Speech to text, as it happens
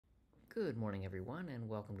Good morning, everyone, and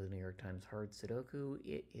welcome to the New York Times Hard Sudoku.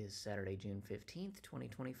 It is Saturday, June 15th,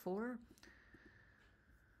 2024.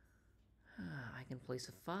 I can place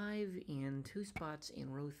a 5 in 2 spots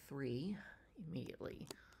in row 3 immediately,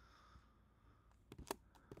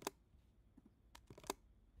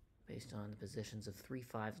 based on the positions of 3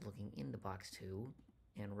 5s looking into box 2,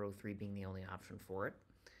 and row 3 being the only option for it.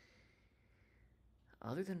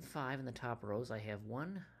 Other than 5 in the top rows, I have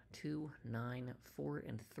 1, 2, 9, 4,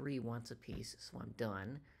 and 3 once apiece, so I'm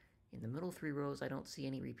done. In the middle 3 rows, I don't see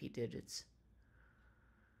any repeat digits.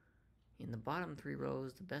 In the bottom 3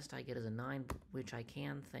 rows, the best I get is a 9, which I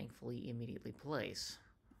can, thankfully, immediately place,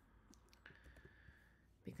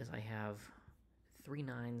 because I have 3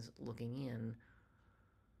 9s looking in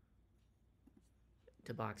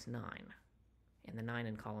to box 9, and the 9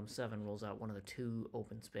 in column 7 rolls out one of the 2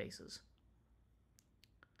 open spaces.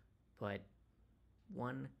 But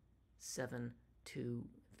 1, 7, 2,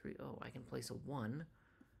 3, oh, I can place a 1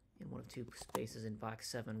 in one of 2 spaces in box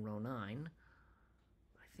 7, row 9.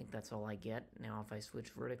 I think that's all I get. Now if I switch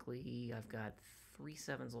vertically, I've got 3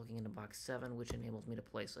 7s looking into box 7, which enables me to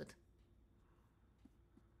place it.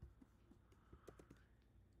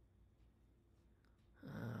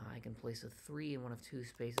 I can place a 3 in one of 2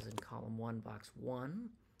 spaces in column 1, box 1.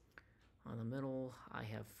 On the middle, I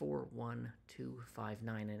have 4, 1, 2, 5,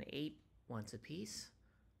 9, and 8 once apiece.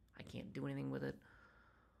 I can't do anything with it.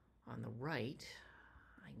 On the right,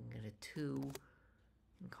 I can get a 2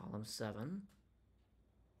 in column 7.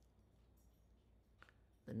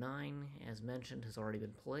 The 9, as mentioned, has already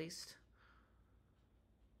been placed.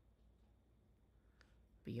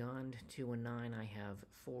 Beyond 2 and 9, I have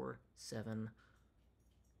 4, 7,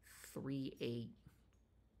 3, 8,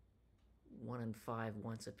 1, and 5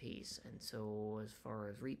 once apiece. And so as far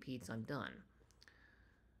as repeats, I'm done.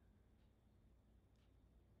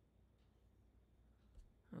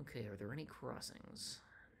 Okay, are there any crossings?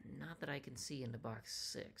 Not that I can see into box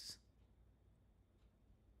 6.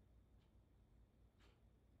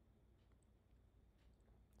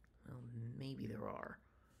 Well, maybe there are.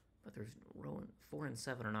 But there's row 4 and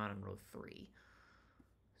 7 are not in row 3.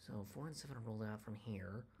 So 4 and 7 are rolled out from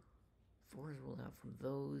here. 4 is rolled out from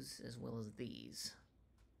those as well as these.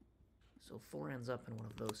 So 4 ends up in one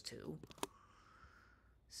of those 2.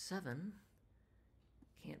 7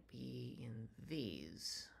 can't be in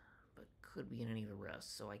these, but could be in any of the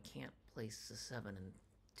rest, so I can't place the 7 in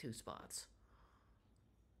 2 spots.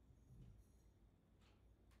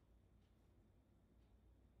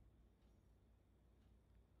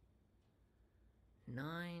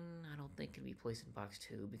 Nine, I don't think can be placed in box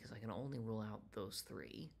 2 because I can only rule out those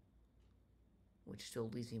 3, which still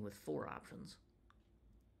leaves me with 4 options.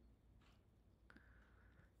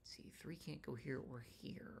 Let's see, 3 can't go here or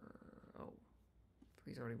here. Oh,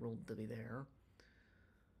 3's already ruled to be there.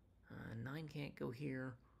 9 can't go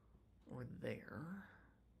here or there.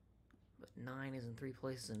 But 9 is in 3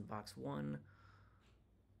 places in box 1.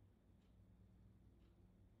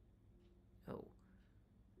 Oh,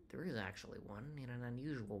 there is actually one in an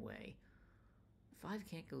unusual way. 5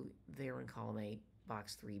 can't go there in column 8,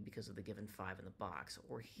 box 3, because of the given 5 in the box,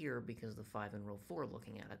 or here because of the 5 in row 4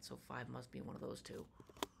 looking at it, so 5 must be one of those 2.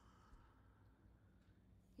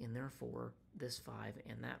 And therefore, this 5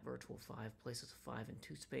 and that virtual 5 places a 5 in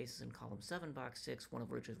 2 spaces in column 7, box 6, one of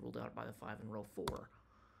which is ruled out by the 5 in row 4.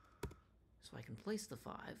 So I can place the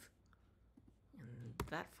 5, and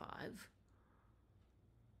that 5,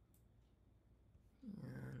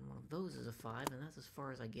 and one of those is a 5, and that's as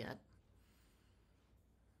far as I get.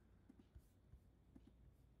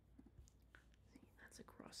 That's a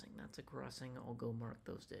crossing, that's a crossing. I'll go mark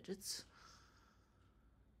those digits.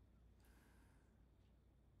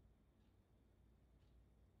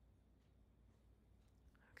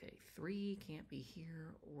 Okay, 3 can't be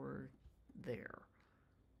here or there.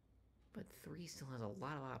 But 3 still has a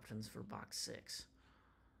lot of options for box 6.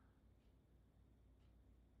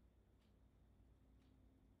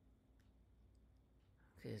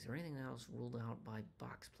 Okay, is there anything else ruled out by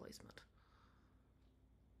box placement?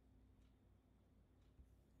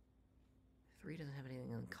 3 doesn't have anything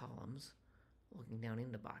in columns, looking down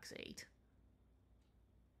into box 8.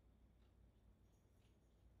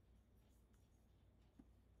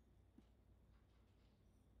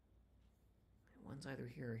 One's either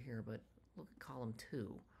here or here, but look at column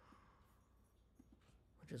 2,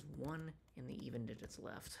 which is 1 in the even digits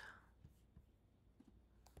left.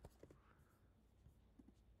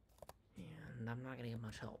 And I'm not going to get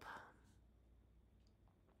much help.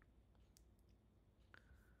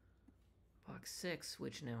 Box 6,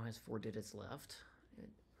 which now has 4 digits left,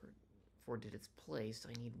 or 4 digits placed,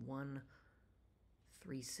 I need 1,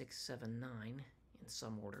 3, 6, 7, 9 in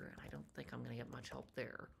some order, and I don't think I'm going to get much help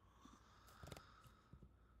there.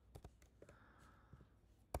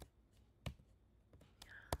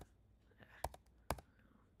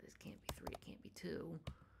 This can't be 3, it can't be 2.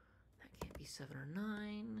 That can't be 7 or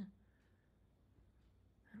 9.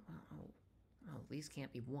 Oh, these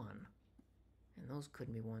can't be 1. And those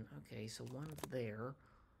couldn't be 1. Okay, so 1's there.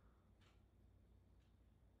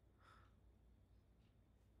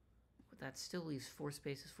 But that still leaves 4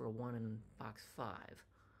 spaces for a 1 in box 5. I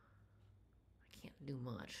can't do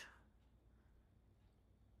much.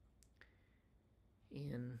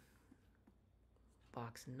 In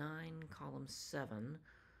box 9, column 7,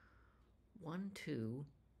 1, 2,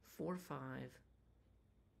 4, 5,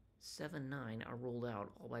 7, 9 are ruled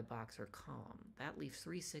out, all by box or column. That leaves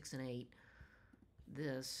 3, 6, and 8.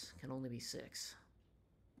 This can only be 6.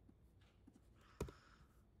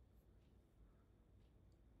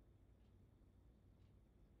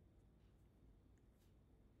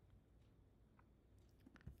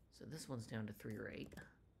 So this one's down to 3 or 8.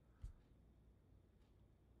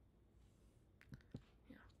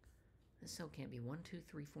 Yeah. This cell can't be 1, 2,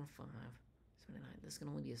 3, 4, 5, 7, 9. This can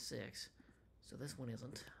only be a 6. So this one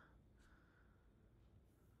isn't.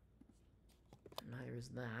 Neither is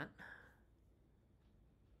that.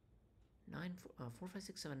 4, 5,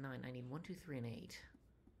 6, 7, 9. I need 1, 2, 3, and 8.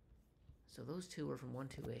 So those two are from 1,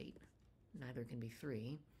 2, 8. Neither can be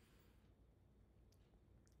 3.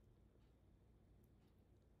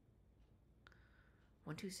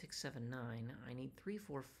 One, 2, 6, 7, 9. I need 3,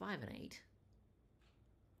 4, 5, and 8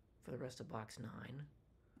 for the rest of box 9.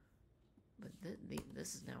 But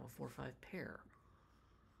this is now a 4, 5 pair.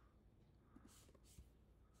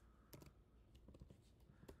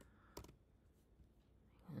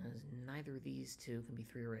 Neither of these two can be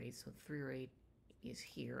 3 or 8, so 3 or 8 is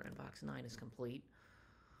here, and box 9 is complete.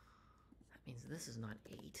 That means this is not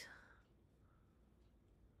 8.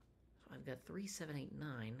 So I've got 3, 7, 8,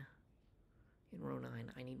 9 in row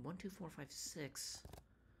 9. I need 1, 2, 4, 5, 6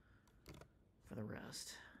 for the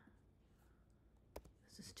rest.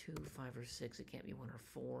 This is 2, 5, or 6. It can't be 1 or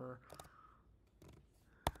 4.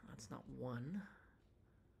 That's not 1.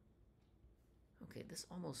 Okay, this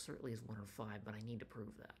almost certainly is 1 or 5, but I need to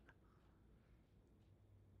prove that,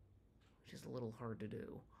 which is a little hard to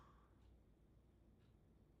do.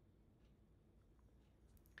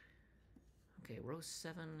 Okay, row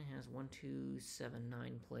 7 has 1, 2, 7,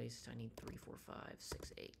 9 placed. I need 3, 4, 5,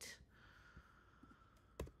 6, 8.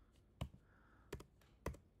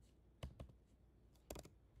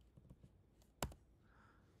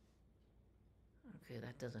 Okay,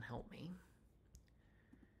 that doesn't help me.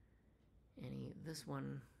 This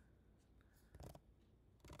one,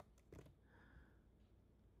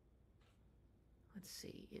 let's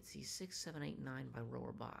see, it's the 6, 7, 8, 9 by row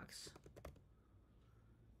or box,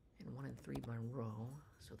 and 1 and 3 by row,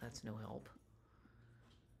 so that's no help.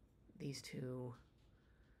 These two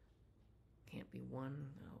can't be 1.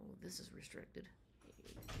 Oh, this is restricted.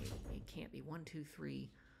 It can't be 1, 2,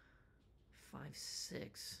 3, 5,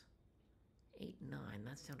 6, 8, 9.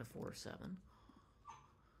 That's down to 4 or 7.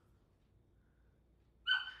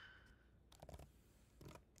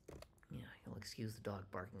 Yeah, you'll excuse the dog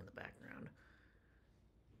barking in the background.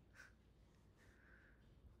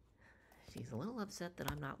 She's a little upset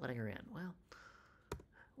that I'm not letting her in. Well,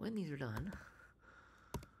 when these are done,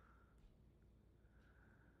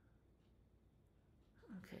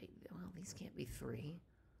 okay, well, these can't be 3.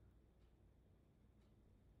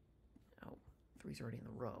 Oh, 3's already in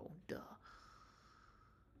the row. Duh.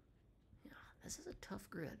 Yeah, this is a tough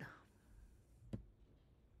grid.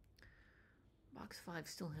 Box 5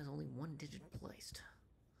 still has only 1 digit placed.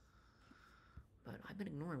 But I've been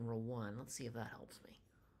ignoring row 1. Let's see if that helps me.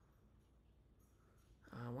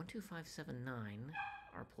 1, 2, 5, 7, 9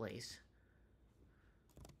 are placed.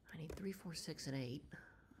 I need 3, 4, 6, and 8.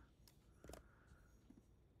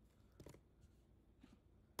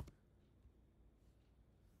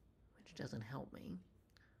 Which doesn't help me.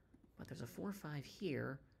 But there's a 4, 5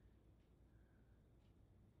 here.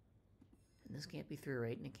 And this can't be 3 or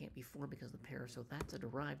 8, and it can't be 4 because of the pair, so that's a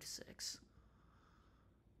derived 6.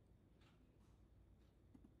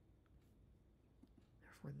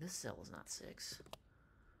 Therefore, this cell is not 6.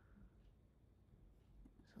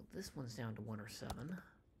 So this one's down to 1 or 7.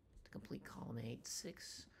 To complete column 8,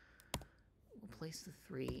 6. We'll place the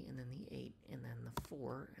 3, and then the 8, and then the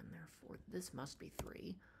 4, and therefore this must be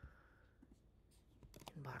 3.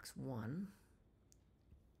 In box 1.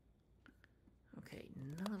 Okay,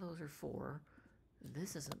 none of those are 4.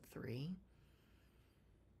 This isn't 3.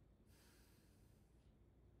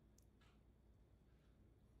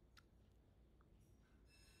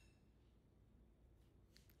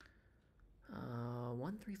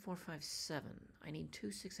 3, 4, 5, 7. I need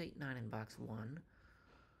 2, 6, 8, 9 in box 1.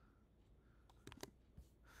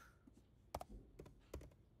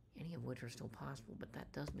 Any of which are still possible, but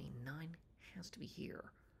that does mean 9 has to be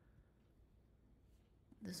here.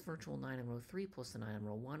 This virtual 9 in row 3 plus the 9 in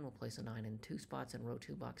row 1 will place a 9 in 2 spots in row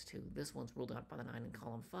 2, box 2. This one's ruled out by the 9 in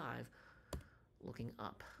column 5, looking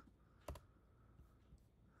up.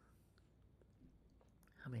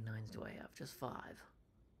 How many 9s do I have? Just 5.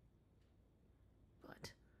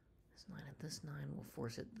 But this 9 and this 9 will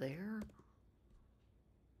force it there.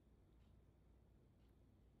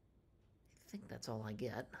 I think that's all I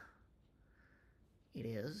get. It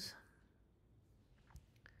is.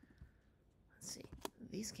 Let's see.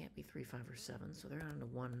 These can't be 3, 5, or 7, so they're down to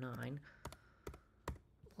 1, 9.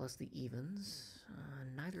 Plus the evens.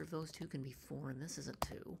 Neither of those two can be 4, and this isn't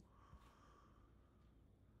 2.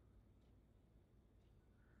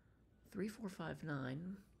 3, 4, 5,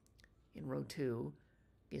 9 in row 2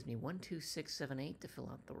 gives me 1, 2, 6, 7, 8 to fill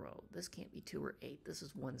out the row. This can't be 2 or 8. This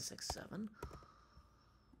is 1, 6, 7.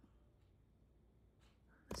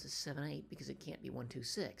 This is 7, 8 because it can't be 1, 2,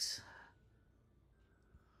 6.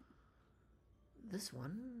 This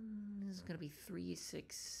one is going to be 3,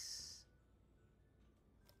 6...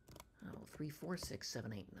 Oh, 3, 4, 6,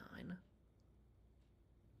 7, 8, 9.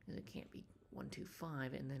 Because it can't be 1, 2,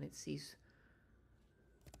 5, and then it sees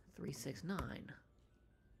 3, 6, 9.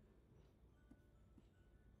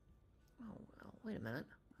 Oh, well, wait a minute.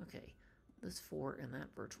 Okay, this 4 and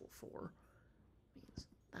that virtual 4 means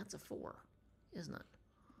that's a 4, isn't it?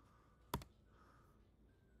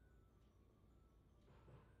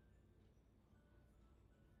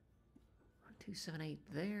 2, 7, 8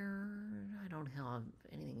 there. I don't have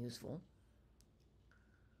anything useful.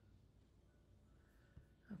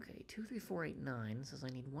 Okay, 2, 3, 4, 8, 9 says I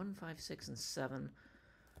need 1, 5, 6, and 7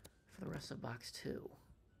 for the rest of box 2.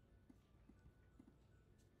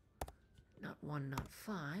 Not 1, not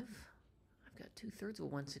 5. I've got 2/3 of a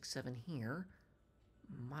 1, 6, 7 here.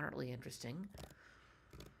 Moderately interesting.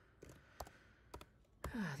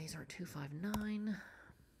 These are 2, 5, 9.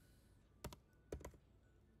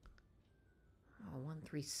 1,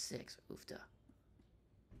 3, 6. Oofta.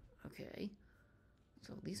 Okay.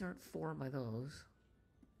 So these aren't 4 by those.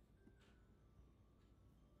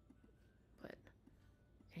 But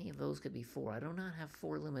any of those could be 4. I do not have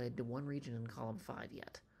 4 limited to one region in column 5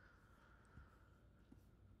 yet.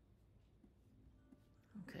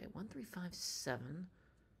 Okay, 1, 3, 5, 7.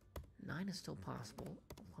 9 is still possible,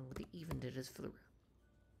 along with the even digits for the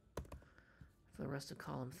rest of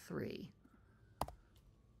column 3.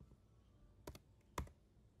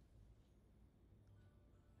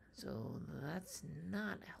 So that's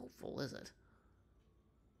not helpful, is it?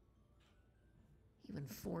 Even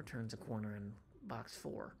 4 turns a corner in box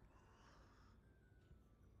 4.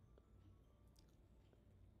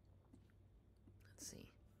 Let's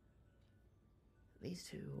see. These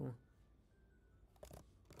two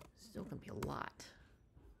still can be a lot.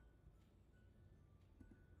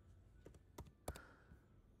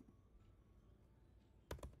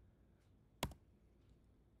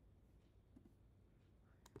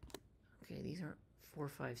 Okay, these aren't 4,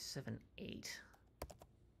 5, 7, 8.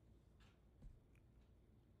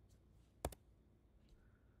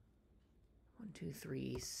 One, 2,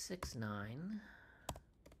 3, 6, 9.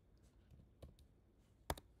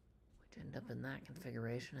 Which end up in that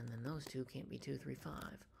configuration, and then those two can't be 2, 3, 5.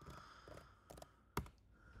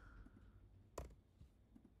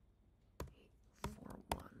 4,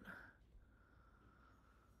 1.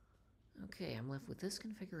 Okay, I'm left with this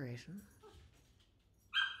configuration.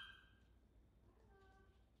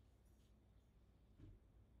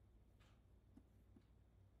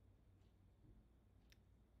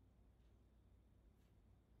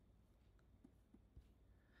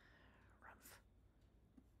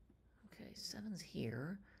 Okay, 7's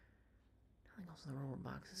here. Nothing else in the lower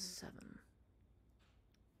box is 7.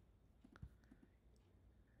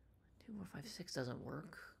 2, 4, 5, 6 doesn't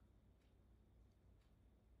work.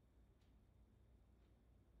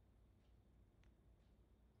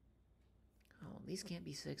 Oh, these can't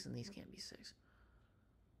be 6 and these can't be 6.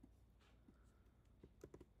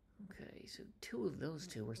 Okay, so 2 of those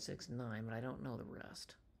two are 6, 9, but I don't know the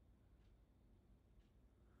rest.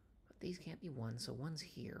 These can't be 1, so 1's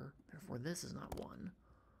here. Therefore, this is not 1.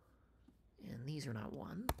 And these are not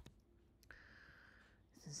 1.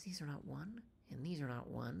 Since these are not 1, and these are not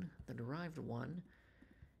 1, the derived 1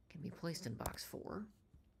 can be placed in box 4.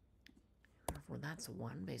 Therefore, that's a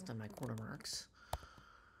 1 based on my corner marks.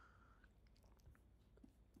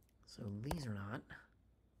 So these are not.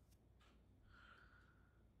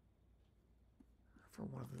 For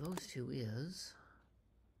one of those two is...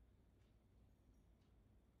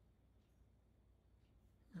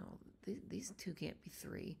 these two can't be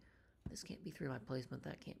 3. This can't be 3 by placement.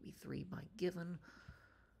 That can't be 3 by given.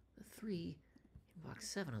 The 3 in box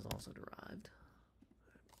 7 is also derived.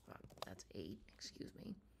 That's 8, excuse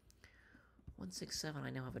me. 1, 6, 7, I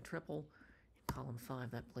now have a triple. In column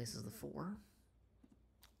 5, that places the 4.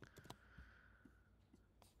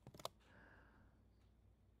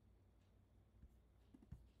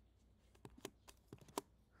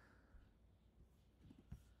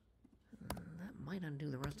 That might undo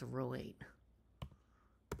the rest of row 8.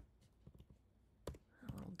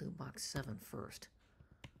 I'll do box 7 first.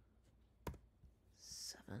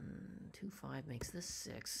 7, 2, 5 makes this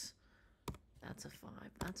 6. That's a 5.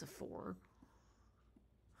 That's a 4.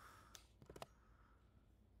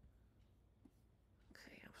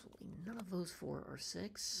 Okay, absolutely none of those 4 are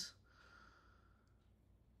 6.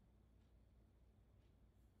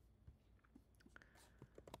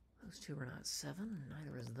 Those 2 are not 7.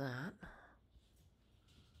 Neither is that.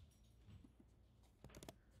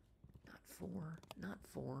 Not 4. Not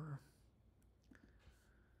 4.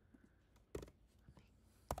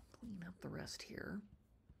 Clean up the rest here.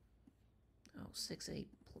 Oh, 6, 8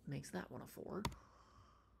 makes that one a 4.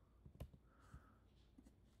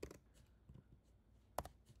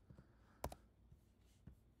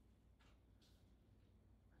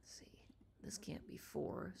 Let's see. This can't be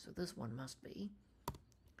 4, so this one must be.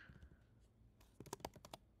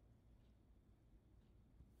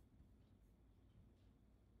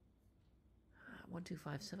 1, 2,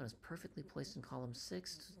 5, 7 is perfectly placed in column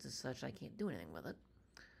 6 to such I can't do anything with it.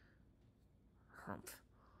 Humph.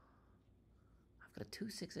 I've got a 2,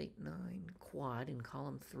 6, 8, 9 quad in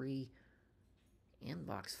column 3 and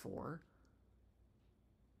box 4.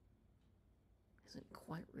 Isn't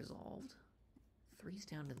quite resolved. 3's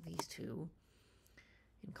down to these 2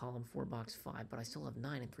 in column 4, box 5, but I still have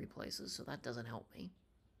 9 in 3 places, so that doesn't help me.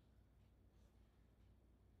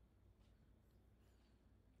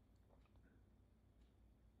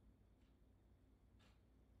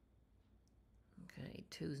 Okay,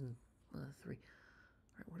 2's and 3.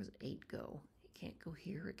 All right, where does 8 go? It can't go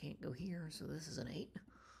here, it can't go here, so this is an 8.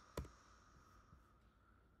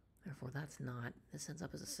 Therefore, that's not. This ends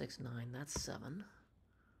up as a 6, 9. That's 7.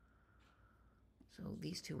 So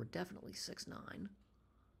these 2 are definitely 6, 9.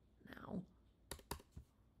 Now,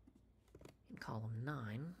 in column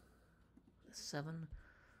 9, the 7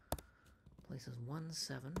 places 1,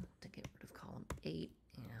 7 to get rid of column 8,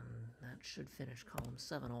 and that should finish column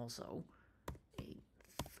 7 also. 8,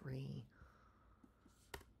 3.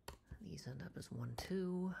 These end up as 1,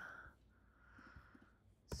 2.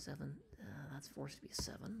 7, that's forced to be a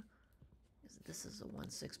 7. This is a 1,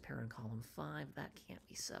 6 pair in column 5. That can't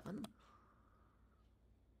be 7.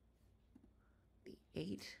 The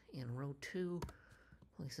 8 in row 2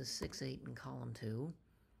 places 6, 8 in column 2.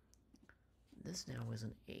 This now is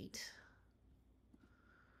an 8.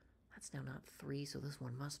 That's now not 3, so this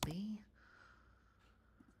one must be.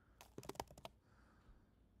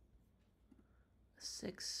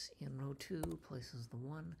 6 in row 2 places the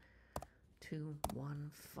 1, 2,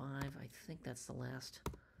 1, 5. I think that's the last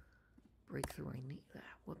breakthrough I need.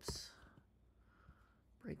 Whoops.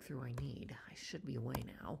 Breakthrough I need. I should be away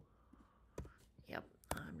now. Yep,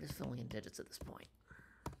 I'm just filling in digits at this point.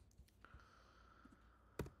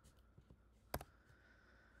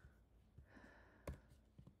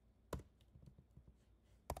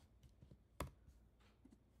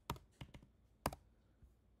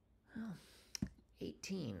 Well,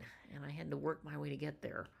 18, and I had to work my way to get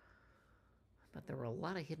there. But there were a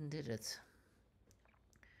lot of hidden digits.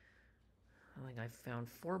 I think I found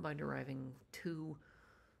 4 by deriving, 2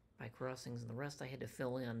 by crossings, and the rest I had to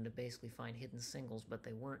fill in to basically find hidden singles, but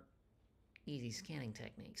they weren't easy scanning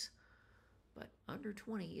techniques. But under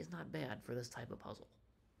 20 is not bad for this type of puzzle.